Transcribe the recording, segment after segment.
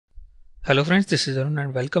Hello friends, this is Arun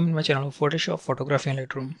and welcome in my channel of Photoshop, Photography and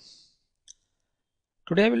Lightroom.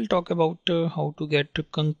 Today I will talk about how to get a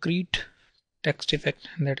concrete text effect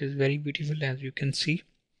that is very beautiful, as you can see.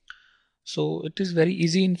 So it is very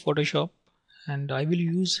easy in Photoshop, and I will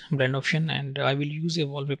use blend option, and I will use a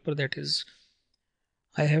wallpaper that is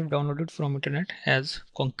I have downloaded from internet as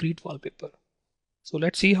concrete wallpaper. So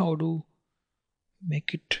let's see how to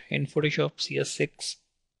make it in Photoshop CS6.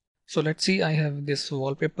 So let's see, I have this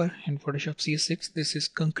wallpaper in Photoshop CS6. This is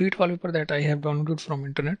concrete wallpaper that I have downloaded from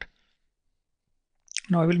internet.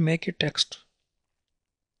 Now I will make a text.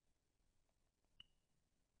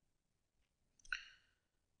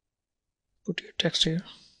 Put your text here.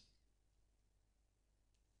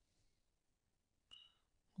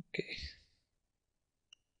 Okay.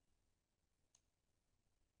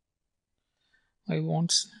 I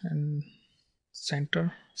want in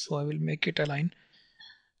center, so I will make it align.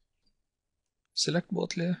 Select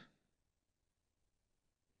both layer.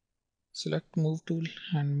 Select move tool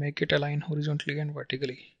and make it align horizontally and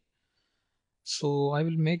vertically. So I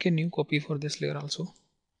will make a new copy for this layer also.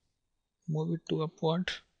 Move it to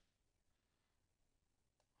upward.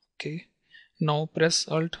 Okay. Now press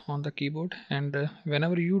Alt on the keyboard, and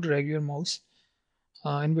whenever you drag your mouse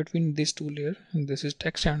in between these two layers, this is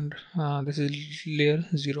text and this is layer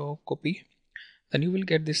 0 copy, then you will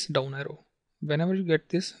get this down arrow. Whenever you get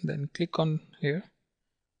this, then click on here.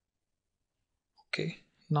 Okay,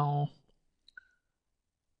 now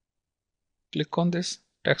click on this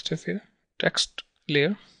text here, text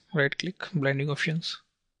layer, right click, blending options,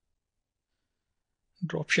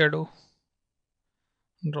 drop shadow,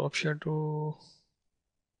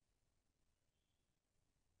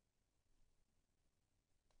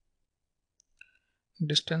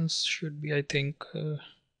 distance should be, I think,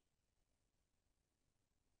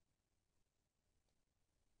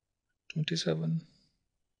 27,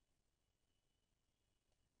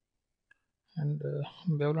 and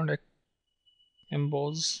bevel and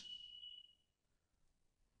emboss.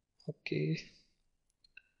 Okay,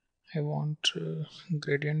 I want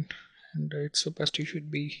gradient, and its opacity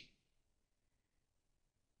should be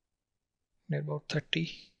near about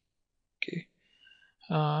 30. Okay,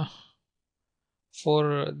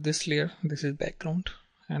 for this layer, this is background,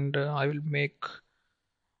 and I will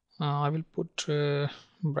put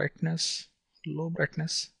brightness, low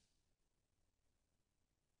brightness,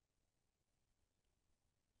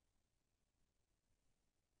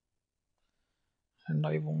 and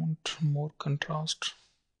I want more contrast.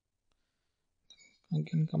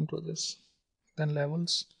 Again, come to this, then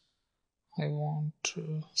levels, I want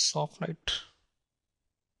soft light,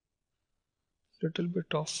 little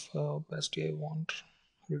bit of opacity I want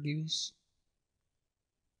reduce,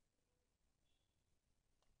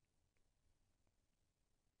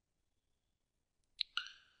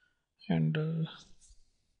 and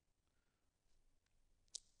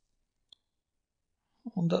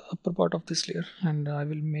on the upper part of this layer, and I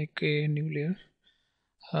will make a new layer.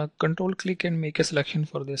 Control click and make a selection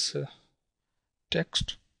for this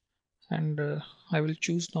text, and I will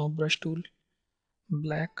choose now brush tool,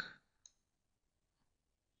 black,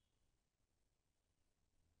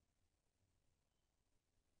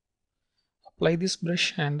 apply this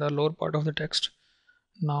brush and the lower part of the text.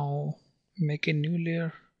 Now make a new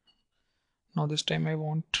layer. Now this time I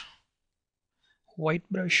want white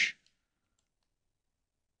brush,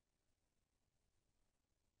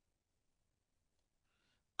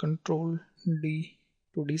 Control D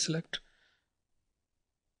to deselect.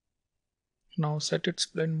 Now set its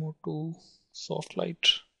blend mode to soft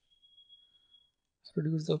light,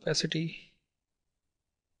 reduce the opacity.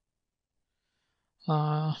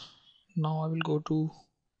 Now I will go to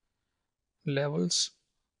levels.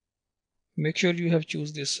 Make sure you have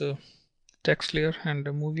choose this text layer and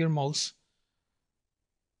move your mouse.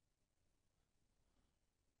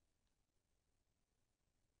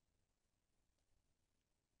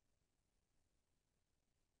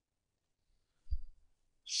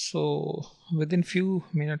 So within few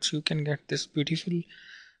minutes you can get this beautiful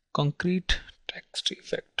concrete text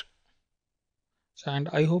effect. And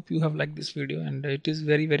I hope you have liked this video, and it is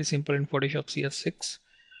very simple in Photoshop CS6,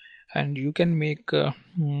 and you can make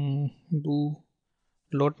do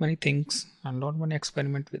lot many things and lot many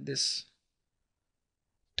experiment with this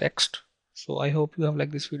text. So I hope you have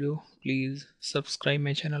liked this video. Please subscribe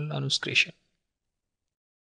my channel, Arunz Creation.